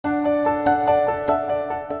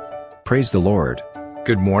Praise the Lord.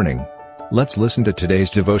 Good morning. Let's listen to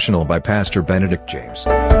today's devotional by Pastor Benedict James.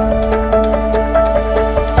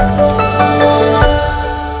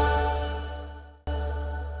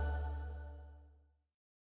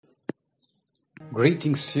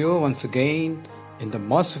 Greetings to you once again in the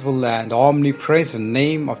merciful and omnipresent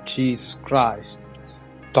name of Jesus Christ.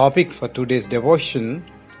 Topic for today's devotion: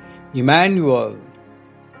 Emmanuel,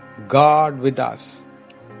 God with us.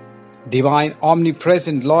 Divine,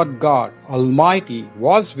 omnipresent Lord God Almighty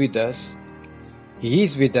was with us, He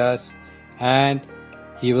is with us, and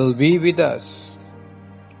He will be with us.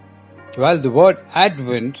 Well, the word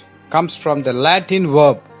Advent comes from the Latin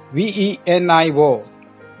verb venio,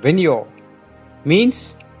 venio,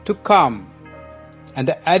 means to come, and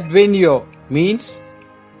the advenio means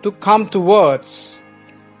to come towards.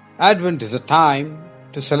 Advent is a time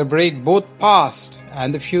to celebrate both past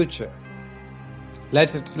and the future.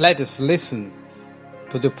 Let us listen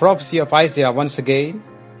to the prophecy of Isaiah once again.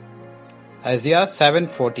 Isaiah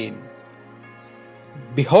 7:14.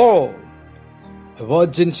 Behold, a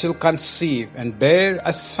virgin shall conceive and bear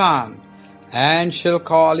a son, and shall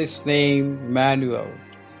call his name Emmanuel.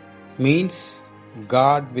 Means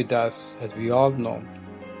God with us, as we all know.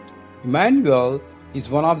 Emmanuel is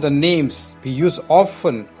one of the names we use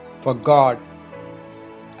often for God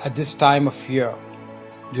at this time of year,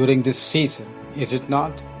 during this season, is it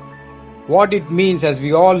not? What it means, as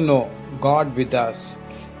we all know, God with us,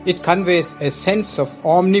 it conveys a sense of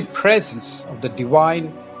omnipresence of the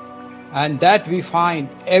divine, and that we find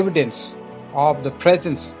evidence of the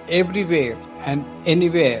presence everywhere and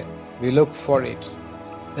anywhere we look for it.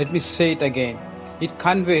 Let me say it again. It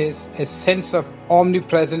conveys a sense of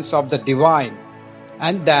omnipresence of the divine,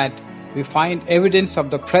 and that we find evidence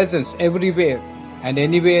of the presence everywhere and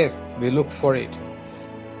anywhere we look for it.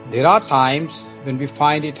 There are times when we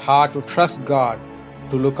find it hard to trust God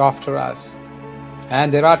to look after us.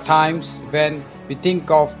 And there are times when we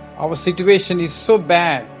think of our situation is so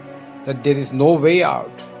bad that there is no way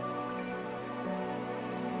out.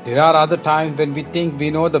 There are other times when we think we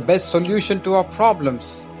know the best solution to our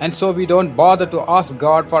problems, and so we don't bother to ask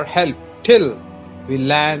God for help till we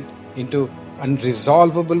land into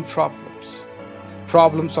unresolvable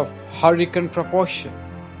problems of hurricane proportion.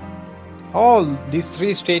 All these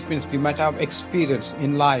three statements we might have experienced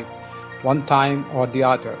in life one time or the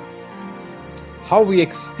other. How we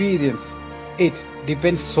experience it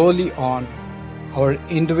depends solely on our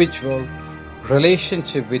individual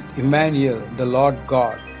relationship with Emmanuel, the Lord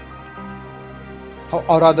God.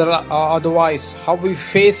 Otherwise, how we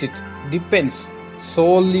face it depends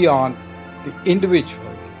solely on the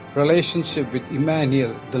individual relationship with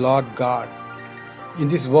Emmanuel, the Lord God. In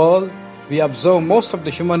this world, we observe most of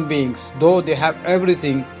the human beings, though they have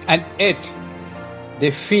everything, and yet they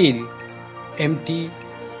feel empty,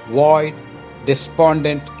 void,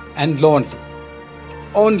 despondent, and lonely.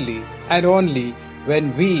 Only and only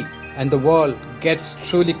when we and the world gets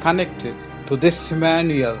truly connected to this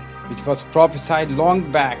Emmanuel, which was prophesied long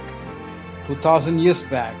back, 2000 years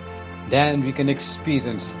back, then we can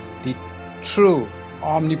experience the true,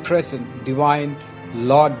 omnipresent, divine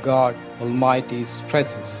Lord God Almighty's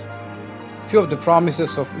presence. Few of the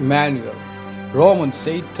promises of Emmanuel. Romans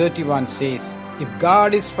 8:31 says, if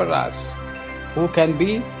God is for us, who can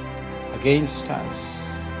be against us?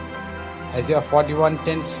 Isaiah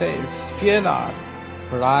 41:10 says, fear not,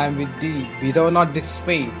 for I am with thee. Be thou not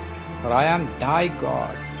dismayed, for I am thy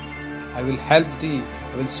God. I will help thee,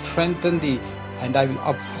 I will strengthen thee, and I will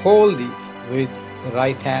uphold thee with the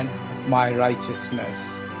right hand of my righteousness.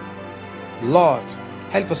 Lord,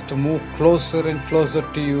 help us to move closer and closer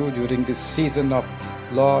to you during this season of,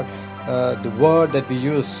 Lord, the word that we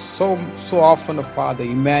use so often of Father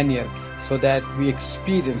Emmanuel, so that we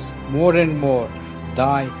experience more and more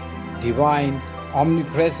thy divine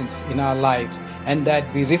omnipresence in our lives, and that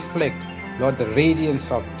we reflect, Lord, the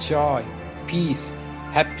radiance of joy, peace,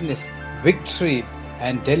 happiness, victory,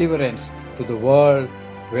 and deliverance to the world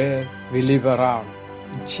where we live around.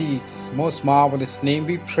 In Jesus' most marvelous name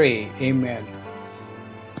we pray. Amen.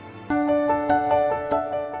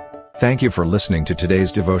 Thank you for listening to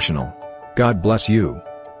today's devotional. God bless you.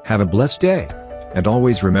 Have a blessed day. And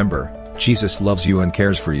always remember, Jesus loves you and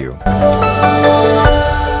cares for you.